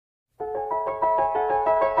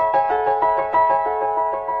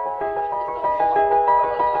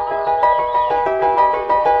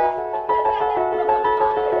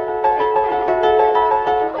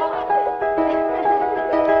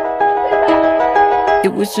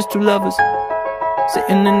It was just two lovers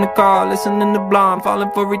sitting in the car, listening to Blonde, falling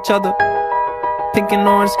for each other. Pink and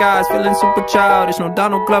orange skies, feeling super childish, no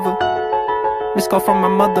Donald Glover. Missed call from my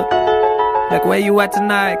mother, like, where you at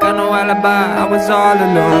tonight? Got no alibi. I was all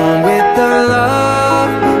alone with the love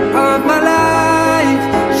of my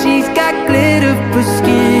life. She's got glitter for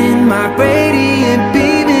skin, my radiant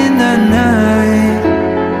beam in the night.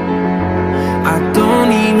 I don't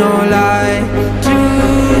need no light to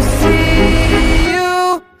see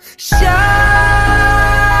you shine.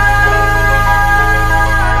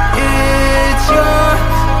 It's your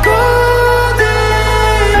golden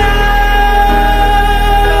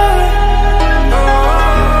eye.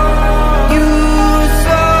 You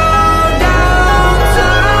slow down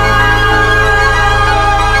time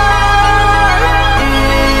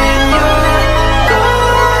in your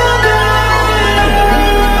golden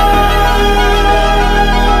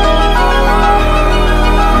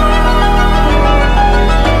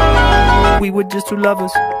eye. We were just two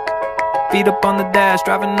lovers, feet up on the dash,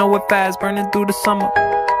 driving nowhere fast, burning through the summer.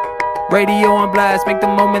 Radio on blast, make the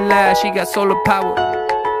moment last. She got solar power,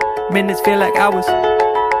 minutes feel like hours.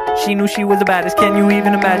 She knew she was the baddest. Can you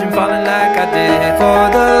even imagine falling like I did? For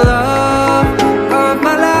the love of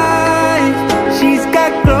my life, she's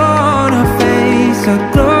got glow on her face, a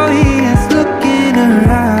glorious look in her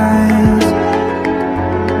eyes.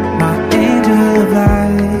 My angel of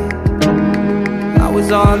light. I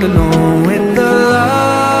was all alone with the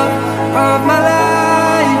love of my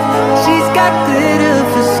life. She's got glitter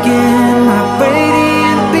for skin, my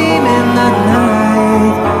radiant beam in the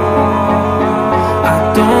night. I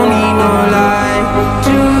don't need no light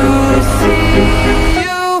to see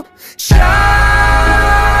you shine.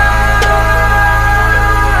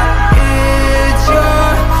 It's your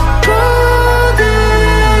golden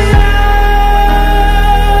eye.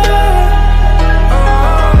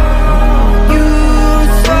 You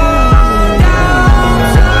slow down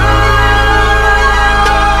time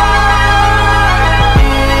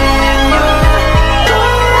in your